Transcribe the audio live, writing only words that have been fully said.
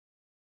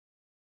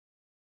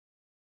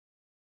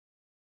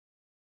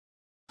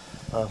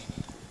Uh,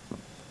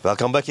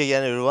 Welcome back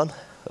again, everyone.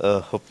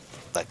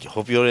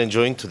 Hope you're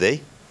enjoying today.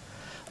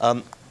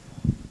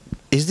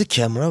 Is the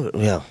camera?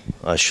 Yeah,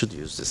 I should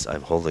use this.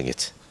 I'm holding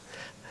it.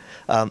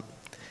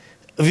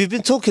 We've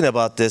been talking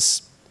about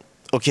this.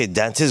 Okay,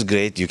 DENT is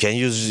great. You can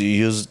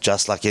use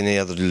just like any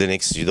other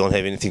Linux. You don't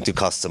have anything to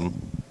custom.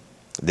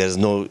 There's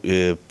no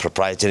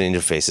proprietary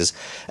interfaces,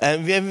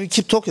 and we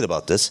keep talking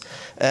about this.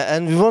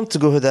 And we want to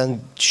go ahead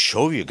and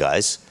show you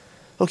guys.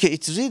 Okay,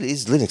 it really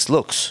is Linux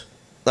looks.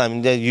 I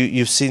mean,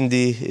 you've seen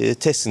the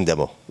testing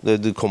demo.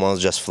 The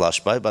commands just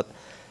flashed by, but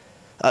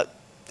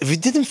we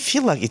didn't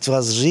feel like it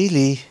was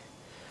really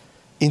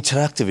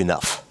interactive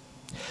enough.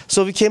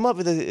 So we came up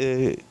with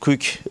a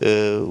quick,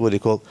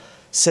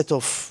 set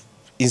of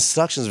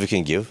instructions we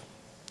can give.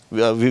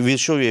 We will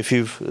show you a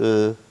few,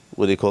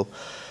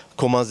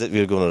 commands that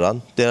we're going to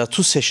run. There are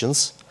two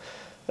sessions.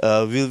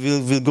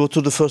 We'll go to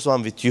the first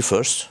one with you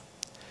first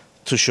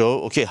to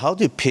show, okay, how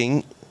do you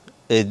ping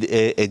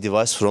a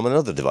device from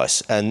another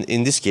device? And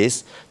in this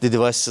case, the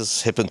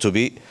devices happen to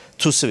be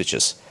two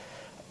switches.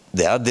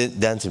 They are the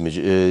DENT image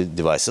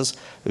devices.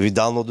 We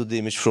downloaded the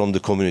image from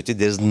the community.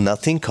 There's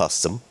nothing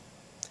custom.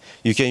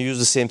 You can use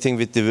the same thing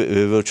with the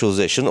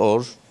virtualization,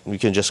 or you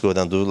can just go ahead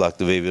and do like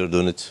the way we're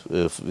doing it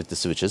with the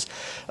switches.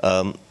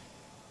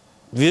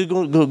 We're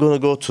going to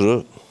go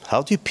through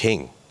how do you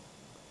ping?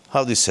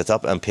 How do you set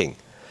up and ping?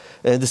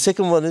 And the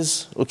second one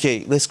is,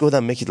 okay, let's go ahead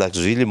and make it like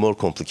really more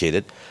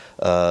complicated.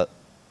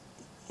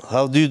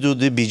 How do you do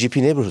the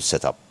BGP neighborhood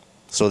setup?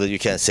 So that you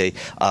can say,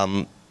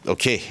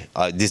 okay,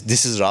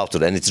 this is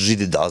router and it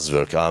really does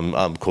work.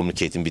 I'm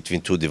communicating between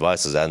two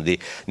devices and the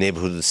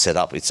neighborhood is set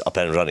up. It's up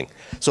and running.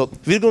 So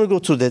we're going to go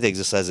through that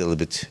exercise a little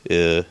bit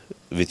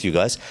with you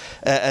guys.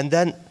 And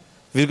then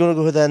we're going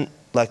to go ahead and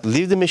like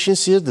leave the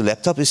machines here. The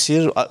laptop is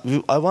here.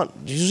 I want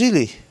you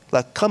really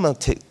like come and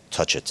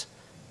touch it,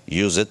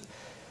 use it,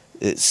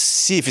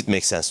 see if it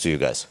makes sense to you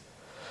guys.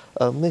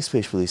 Next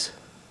page, please.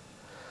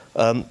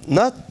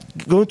 Not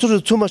going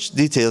through too much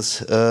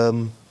details.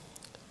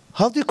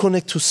 How do you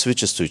connect two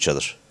switches to each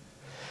other?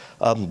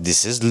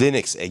 This is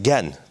Linux.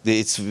 Again,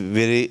 it's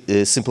very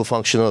simple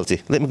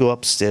functionality. Let me go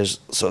upstairs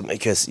so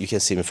you can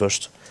see me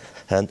first.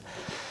 And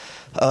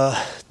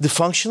the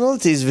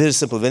functionality is very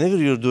simple. Whenever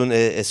you're doing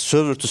a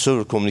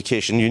server-to-server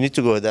communication, you need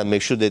to go ahead and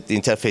make sure that the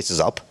interface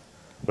is up,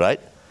 right?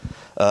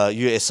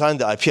 You assign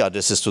the IP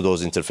addresses to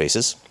those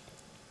interfaces,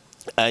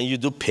 and you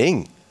do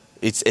ping.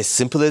 It's as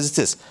simple as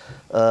it is.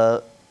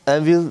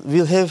 And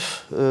we'll have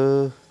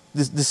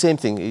the same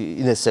thing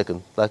in a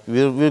second. Like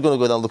we're going to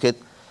go down and look at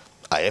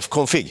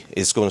ifconfig.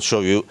 It's going to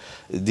show you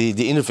the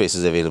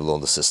interfaces available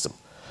on the system.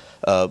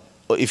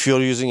 If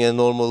you're using a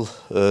normal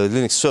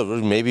Linux server,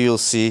 maybe you'll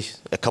see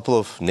a couple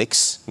of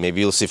NICs. Maybe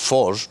you'll see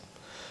 4.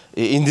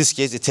 In this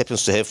case, it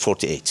happens to have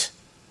 48.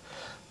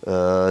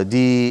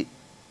 The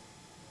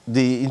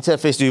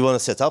interface you want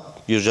to set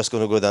up, you're just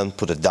going to go ahead and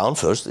put it down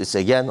first. It's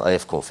again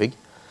ifconfig.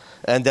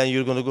 And then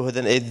you're going to go ahead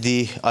and add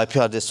the IP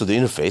address to the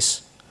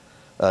interface.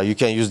 You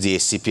can use the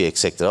SCP,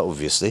 etc.,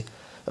 obviously.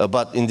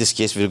 But in this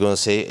case, we're going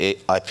to say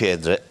IP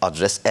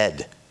address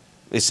add.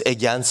 It's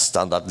again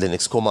standard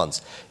Linux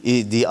commands.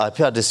 The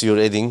IP address you're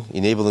adding,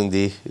 enabling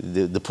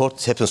the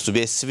port happens to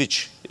be a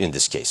switch in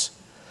this case.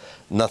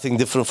 Nothing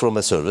different from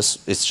a service.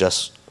 It's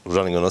just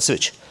running on a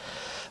switch.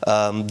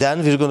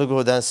 Then we're going to go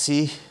ahead and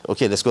see,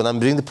 okay, let's go ahead and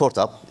bring the port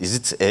up. Is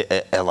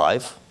it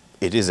alive?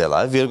 It is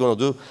alive. We're going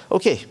to do,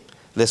 okay,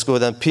 let's go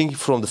ahead and ping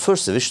from the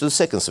first switch to the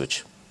second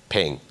switch.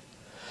 Ping.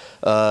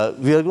 We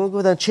are going to go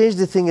ahead and change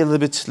the thing a little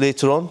bit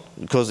later on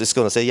because it's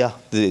going to say, yeah,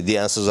 the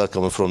answers are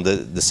coming from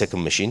the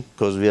second machine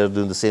because we are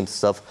doing the same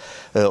stuff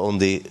on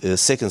the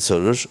second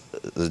server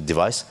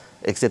device,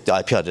 except the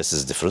IP address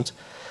is different.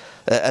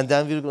 And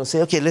then we're going to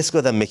say, okay, let's go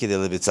ahead and make it a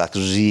little bit like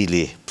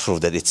really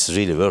prove that it's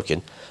really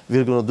working.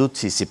 We're going to do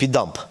TCP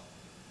dump.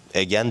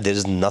 Again, there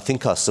is nothing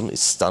custom.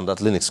 It's standard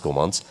Linux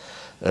commands.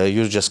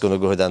 You're just going to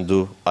go ahead and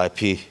do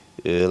IP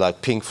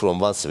like ping from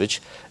one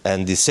switch,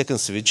 and the second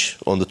switch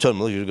on the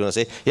terminal, you're going to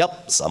say,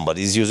 yep,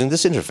 somebody is using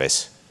this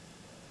interface.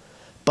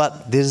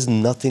 But there's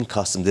nothing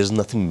custom, there's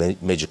nothing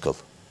magical.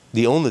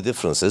 The only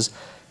difference is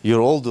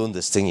you're all doing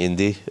this thing in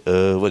the,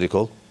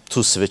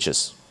 two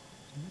switches,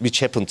 which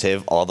happen to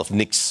have a lot of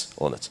NICs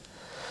on it.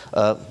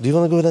 Do you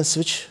want to go ahead and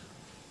switch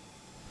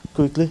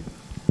quickly?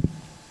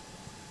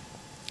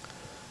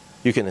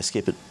 You can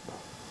escape it.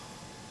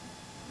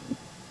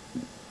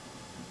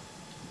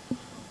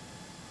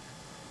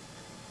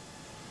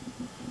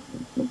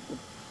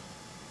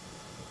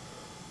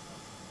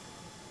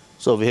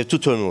 So we have two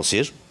terminals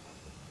here.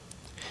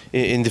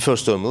 In the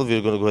first terminal,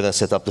 we're going to go ahead and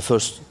set up the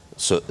first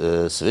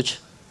switch.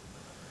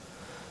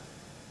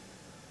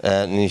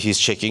 And he's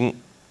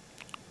checking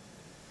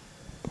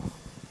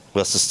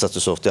what's the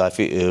status of the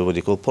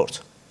IP,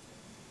 port.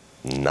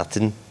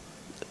 Nothing,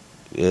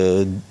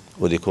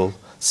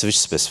 switch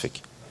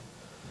specific.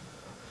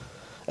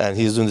 And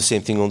he's doing the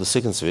same thing on the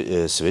second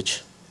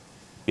switch.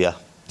 Yeah,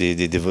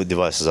 the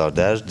devices are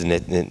there,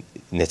 the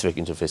network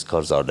interface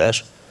cards are there.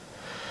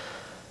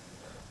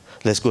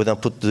 Let's go ahead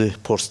and put the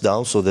ports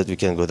down so that we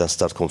can go ahead and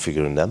start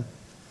configuring them.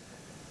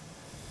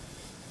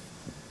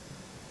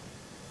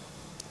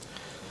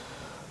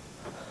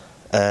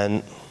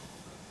 and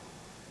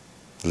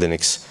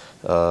Linux,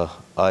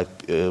 what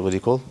do you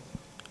call?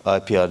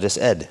 IP address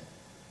add.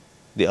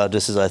 The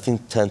address is, I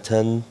think,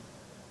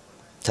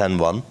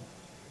 10.10.10.1.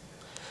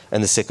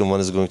 And the second one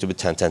is going to be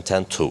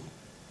 10.10.10.2.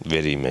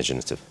 Very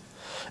imaginative.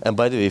 And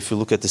by the way, if you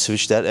look at the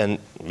switch there, and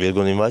we're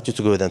going to invite you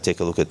to go ahead and take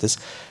a look at this,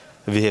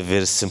 we have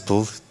very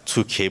simple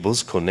 2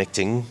 cables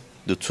connecting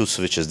the 2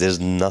 switches. There's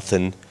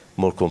nothing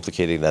more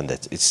complicated than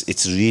that.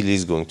 It's really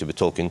is going to be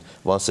talking,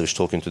 one switch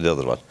talking to the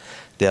other one.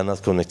 They are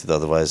not connected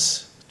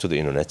otherwise to the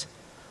internet.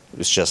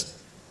 It's just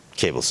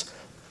cables.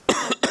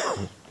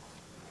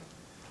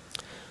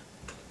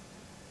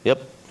 Yep.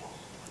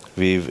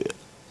 We've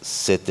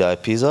set the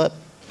IPs up.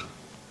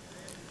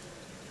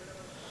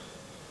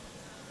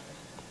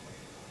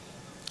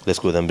 Let's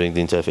go ahead and bring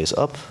the interface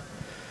up.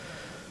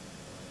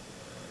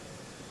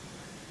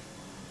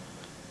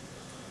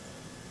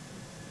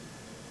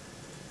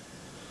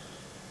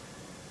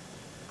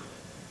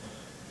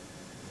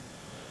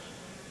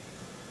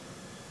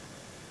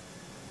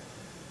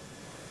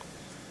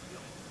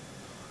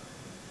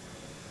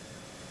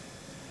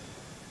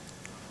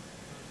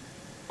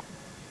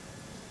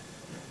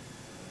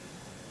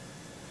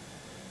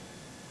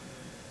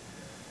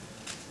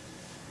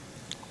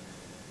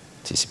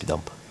 TCP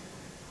dump.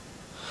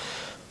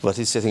 What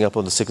he's setting up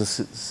on the second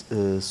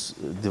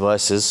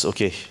devices,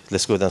 okay,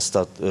 let's go ahead and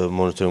start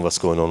monitoring what's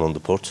going on the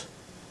port.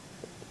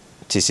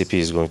 TCP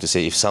is going to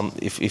say,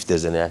 if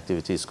there's any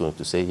activity, it's going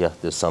to say, yeah,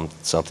 there's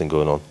something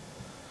going on.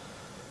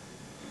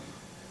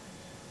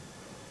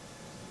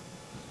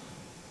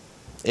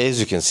 As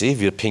you can see,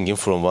 we're pinging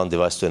from one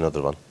device to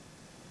another one.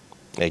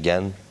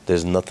 Again,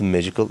 there's nothing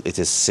magical. It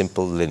is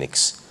simple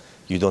Linux.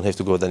 You don't have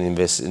to go down and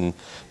invest in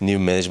new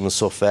management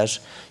software.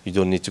 You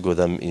don't need to go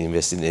down and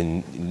invest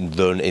in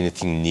learn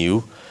anything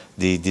new.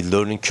 The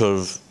learning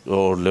curve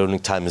or learning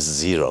time is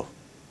 0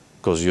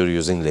 because you're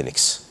using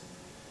Linux.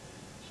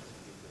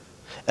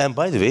 And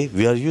by the way,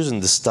 we are using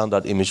the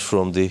standard image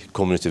from the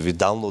community. We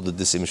downloaded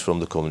this image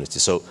from the community.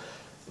 So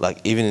like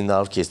even in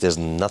our case, there's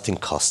nothing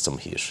custom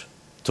here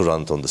to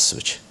run it on the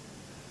switch.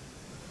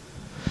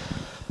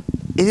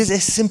 It is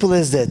as simple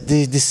as that.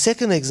 The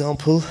second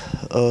example,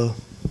 do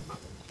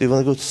you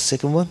want to go to the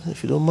second one,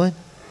 if you don't mind?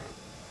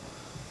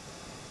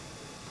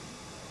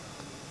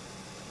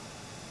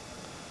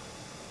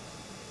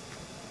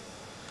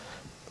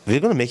 We're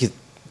going to make it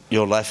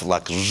your life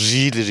like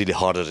really, really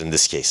harder in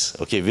this case.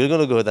 Okay, we're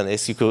going to go ahead and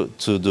ask you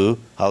to do,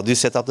 how do you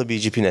set up the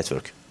BGP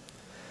network?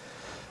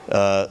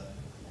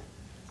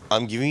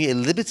 I'm giving you a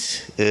little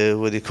bit,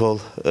 what do you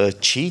call,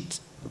 cheat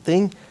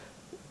thing.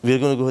 We're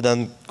going to go ahead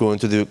and go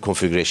into the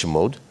configuration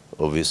mode,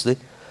 obviously.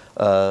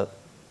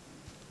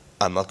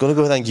 I'm not going to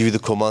go ahead and give you the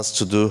commands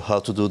to do how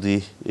to do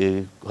the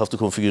how to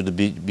configure the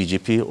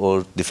BGP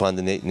or define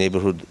the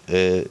neighborhood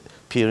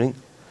peering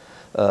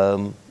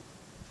and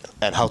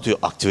how to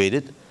activate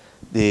it.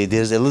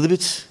 There's a little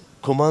bit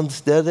command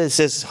there that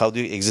says how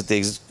do you exit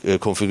the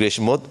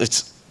configuration mode.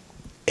 It's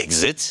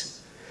exit,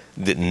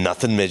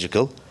 nothing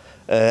magical,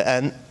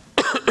 and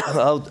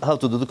how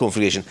to do the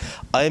configuration.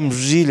 I'm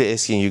really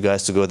asking you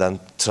guys to go ahead and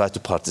try to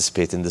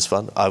participate in this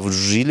one. I would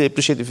really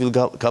appreciate if you'll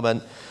come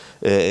and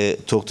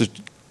talk to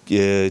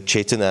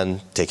Chetan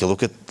and take a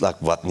look at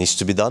like what needs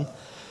to be done.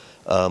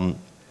 And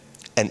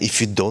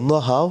if you don't know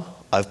how,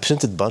 I've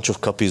printed a bunch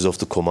of copies of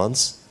the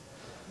commands.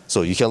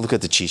 So you can look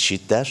at the cheat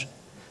sheet there.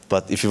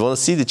 But if you want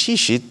to see the cheat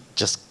sheet,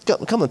 just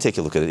come and take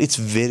a look at it. It's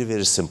very,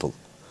 very simple.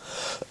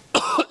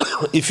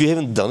 If you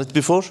haven't done it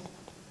before,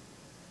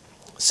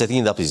 setting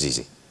it up is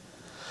easy.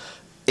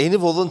 Any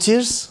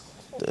volunteers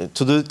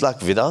to do it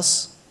like with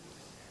us?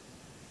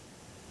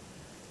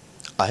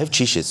 I have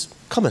cheat sheets.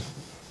 Come in.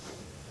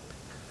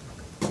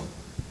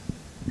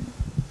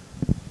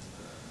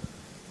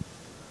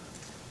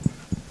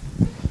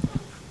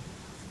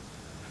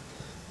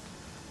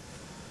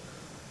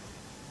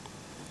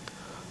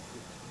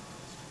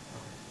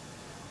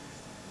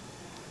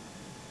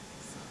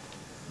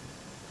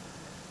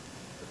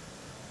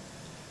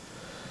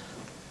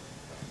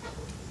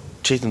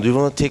 Chetan, do you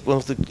want to take one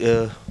of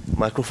the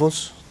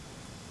microphones?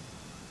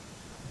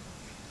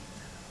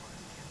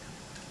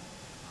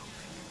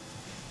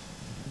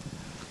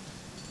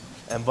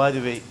 And by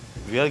the way,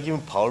 we are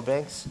giving power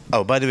banks.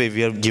 Oh, by the way,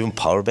 we are giving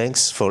power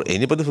banks for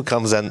anybody who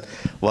comes and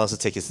wants to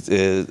take it,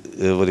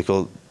 what do you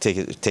call,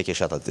 take a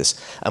shot at this.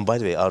 And by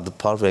the way, the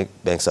power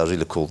banks are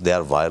really cool. They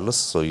are wireless,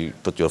 so you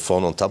put your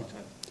phone on top,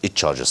 it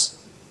charges.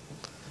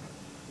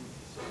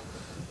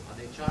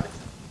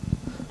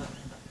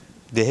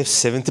 They have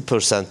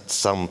 70%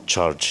 some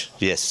charge,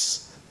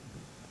 yes.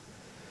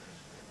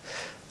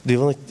 Do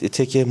you want to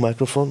take a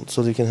microphone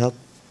so you can help?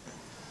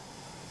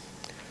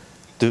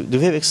 Do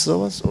we have extra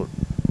ones? Or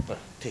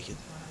take it.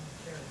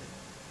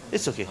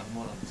 It's okay.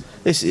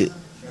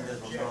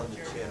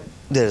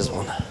 There's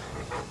one.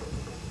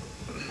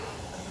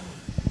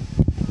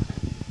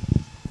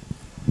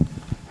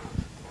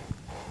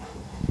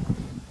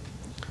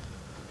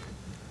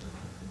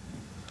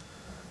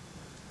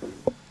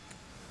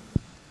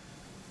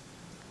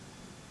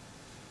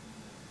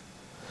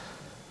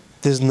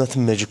 There's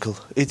nothing magical.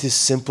 It is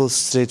simple,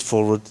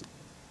 straightforward.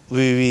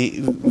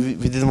 We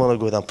didn't want to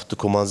go ahead and put the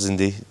commands in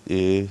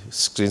the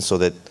screen so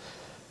that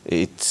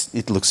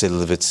it looks a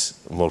little bit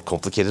more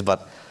complicated.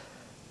 But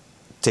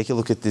take a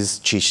look at these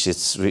cheat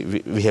sheets.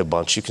 We have a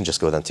bunch. You can just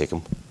go ahead and take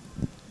them.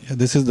 Yeah,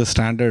 this is the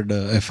standard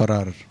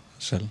FRR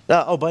shell.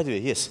 Oh, by the way,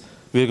 yes.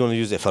 We're going to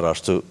use FRR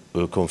to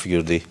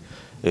configure the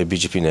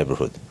BGP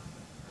neighborhood.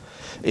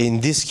 In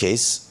this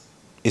case,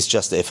 it's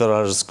just the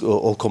FRRs,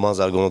 all commands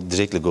are going to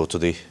directly go to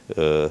the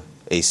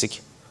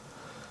ASIC.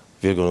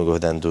 We're going to go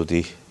ahead and do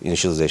the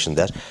initialization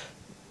there.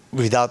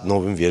 Without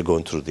knowing, we are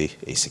going through the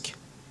ASIC.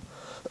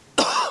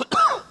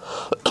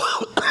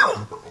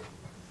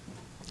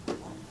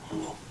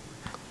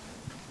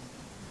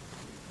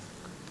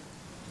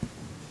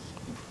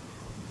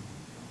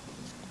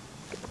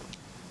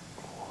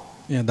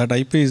 Yeah, that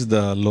IP is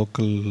the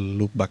local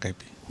loopback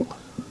IP.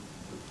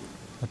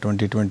 The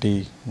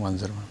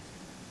 2020.101.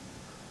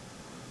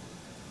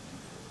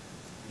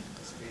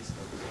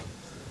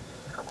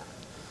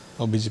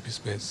 Oh, BGP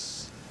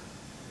space.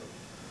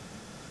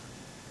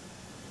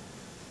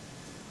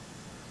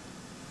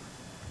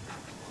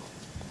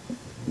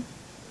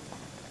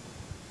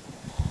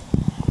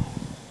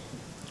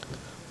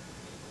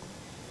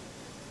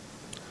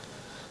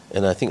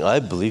 And I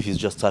believe he's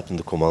just typing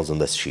the commands on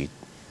that sheet.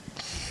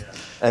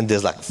 And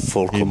there's like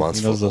 4 commands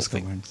he knows those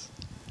commands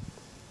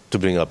to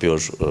bring up your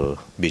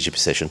BGP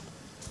session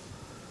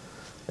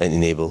and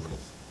enable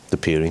the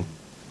peering.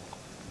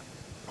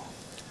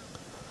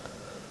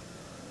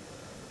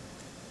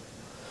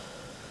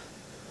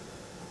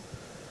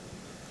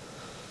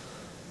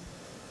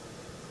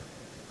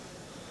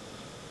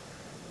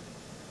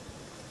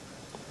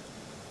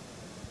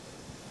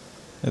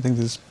 I think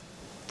this.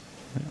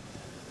 Yeah.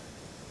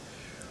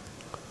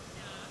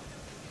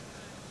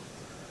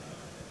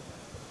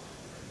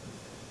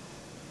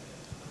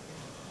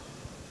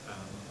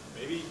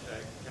 Maybe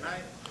can I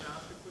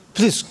ask a quick?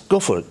 Please go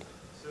for it.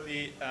 So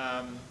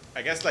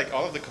I guess like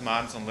all of the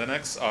commands on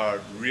Linux are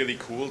really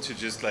cool to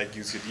just like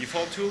use your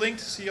default tooling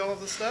to see all of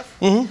the stuff.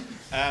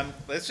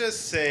 Let's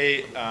just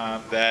say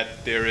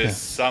that there is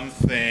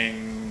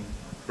something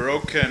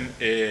broken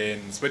in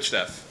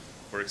switchdef,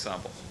 for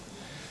example.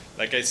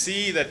 Like I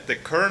see that the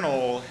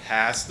kernel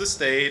has the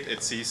state,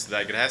 it sees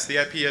like it has the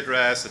IP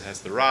address, it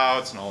has the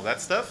routes and all that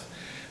stuff.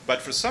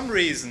 But for some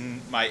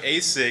reason, my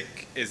ASIC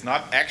is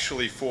not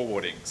actually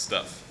forwarding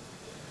stuff.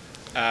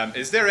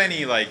 Is there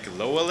any like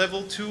lower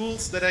level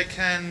tools that I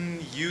can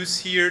use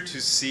here to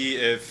see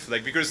if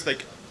like, because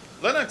like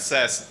Linux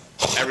says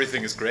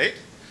everything is great,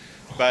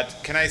 but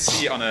can I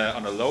see on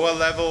a lower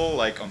level,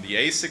 like on the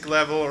ASIC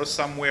level or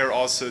somewhere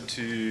also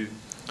to,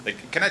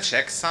 like, can I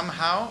check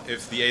somehow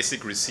if the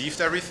ASIC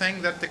received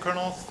everything that the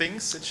kernel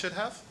thinks it should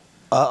have?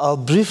 I'll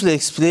briefly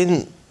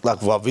explain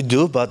like what we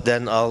do, but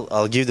then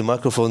I'll give the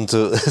microphone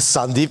to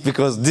Sandeep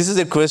because this is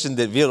a question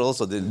that we are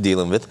also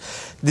dealing with.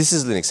 This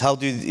is Linux. How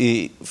do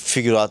you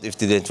figure out if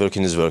the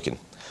networking is working?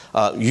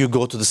 You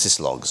go to the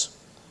syslogs.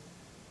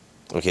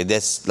 Okay,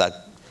 that's like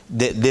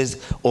there's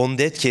on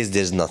that case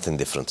there's nothing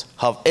different.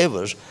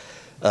 However,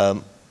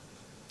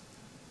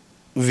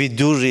 we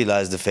do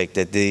realize the fact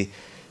that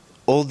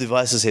all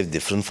devices have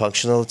different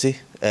functionality,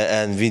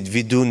 and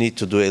we do need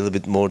to do a little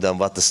bit more than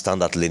what the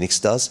standard Linux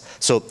does.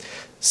 So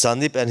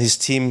Sandeep and his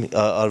team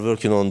are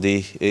working on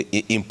the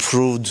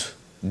improved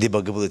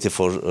debuggability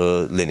for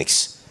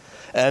Linux.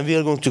 And we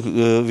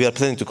are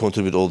planning to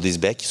contribute all these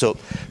back. So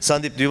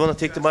Sandeep, do you want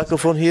to take the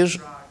microphone here? We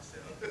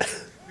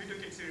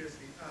took it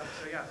seriously.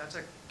 So yeah, that's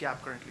a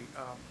gap currently.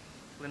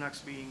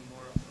 Linux being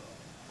more of a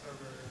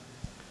server,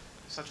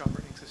 such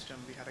operating system,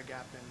 we had a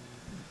gap in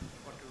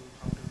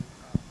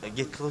how to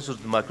get closer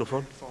to the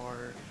microphone.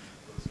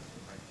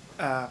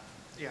 Yeah,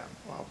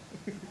 wow.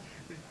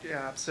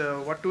 Yeah,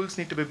 so what tools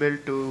need to be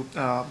built to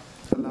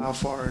allow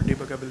for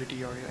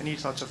debuggability or any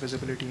sorts of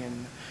visibility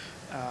in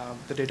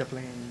the data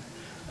plane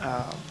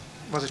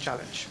was a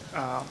challenge.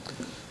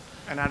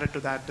 And added to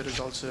that, there is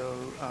also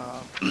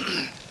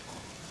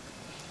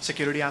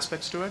security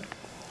aspects to it.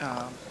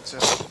 So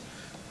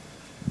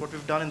what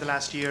we've done in the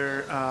last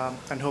year,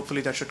 and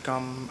hopefully that should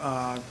come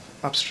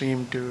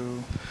upstream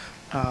to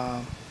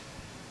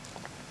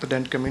the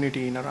DENT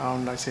community in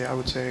around, I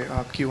would say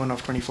Q1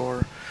 of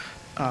 24,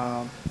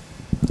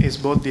 is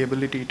both the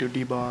ability to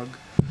debug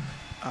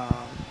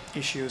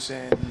issues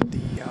in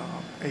the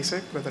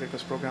ASIC, whether it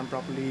was programmed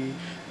properly,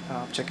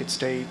 check its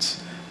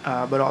states,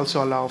 but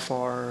also allow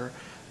for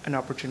an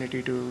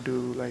opportunity to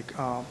do like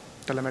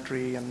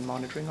telemetry and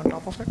monitoring on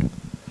top of it,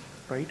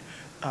 right?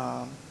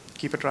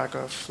 Keep a track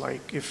of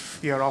like if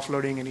you are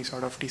offloading any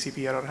sort of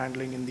TCP error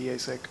handling in the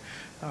ASIC,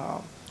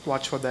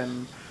 watch for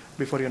them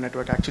before your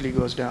network actually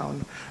goes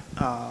down.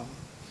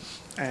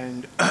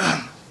 And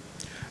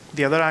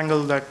the other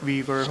angle that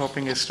we were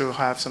hoping is to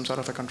have some sort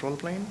of a control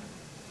plane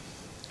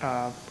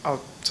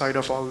outside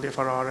of all the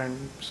FRR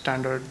and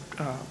standard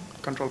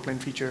control plane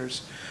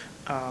features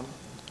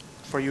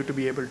for you to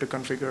be able to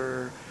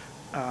configure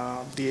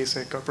the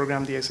ASIC or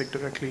program the ASIC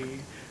directly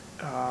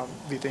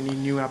with any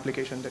new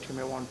application that you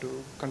may want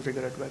to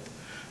configure it with.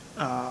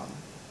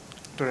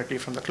 directly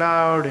from the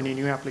cloud, any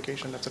new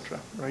application, etc.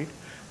 Right?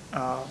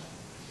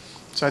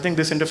 So I think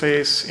this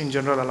interface in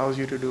general allows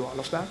you to do all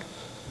of that.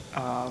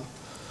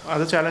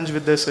 Other challenge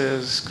with this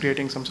is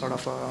creating some sort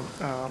of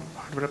a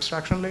hardware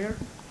abstraction layer,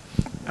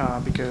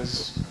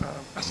 because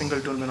a single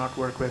tool may not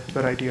work with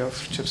variety of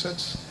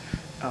chipsets.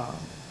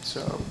 So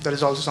that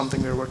is also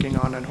something we're working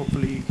on, and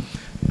hopefully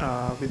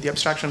with the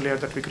abstraction layer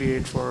that we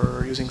create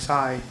for using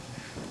Psi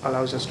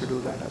allows us to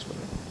do that as well,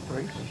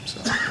 right?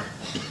 So.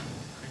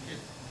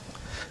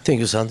 Thank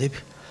you, Sandeep.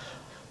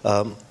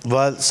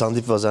 While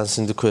Sandeep was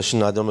answering the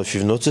question, I don't know if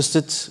you've noticed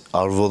it,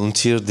 our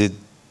volunteer did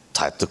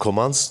type the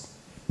commands.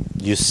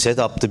 You set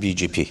up the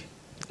BGP,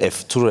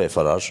 through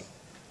FRR,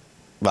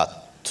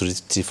 what,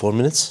 3-4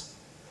 minutes?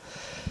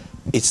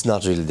 It's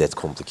not really that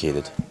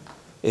complicated.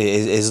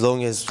 As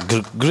long as,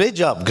 great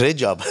job.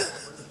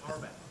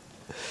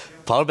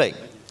 Power bank.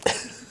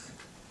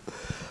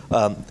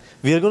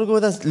 We are going to go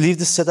ahead and leave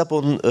this setup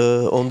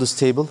on this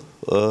table.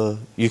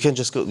 You can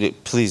just go,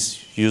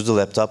 please use the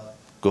laptop,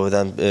 go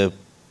ahead and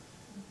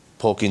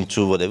poke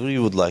into whatever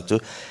you would like to.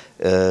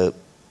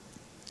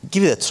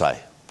 Give it a try.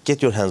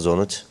 Get your hands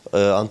on it.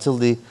 Until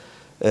the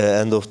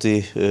end of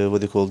the, what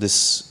do you call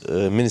this,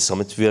 mini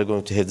summit, we are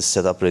going to have this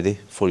setup ready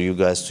for you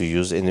guys to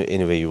use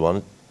any way you want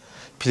it.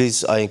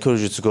 Please, I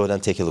encourage you to go ahead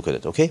and take a look at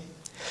it, okay?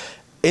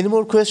 Any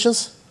more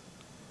questions?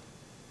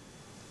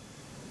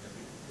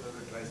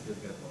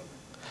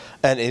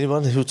 And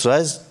anyone who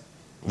tries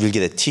will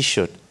get a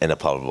T-shirt and a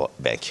power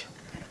bank.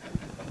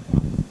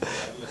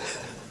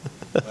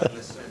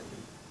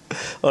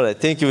 All right,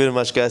 thank you very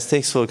much, guys.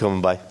 Thanks for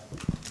coming by.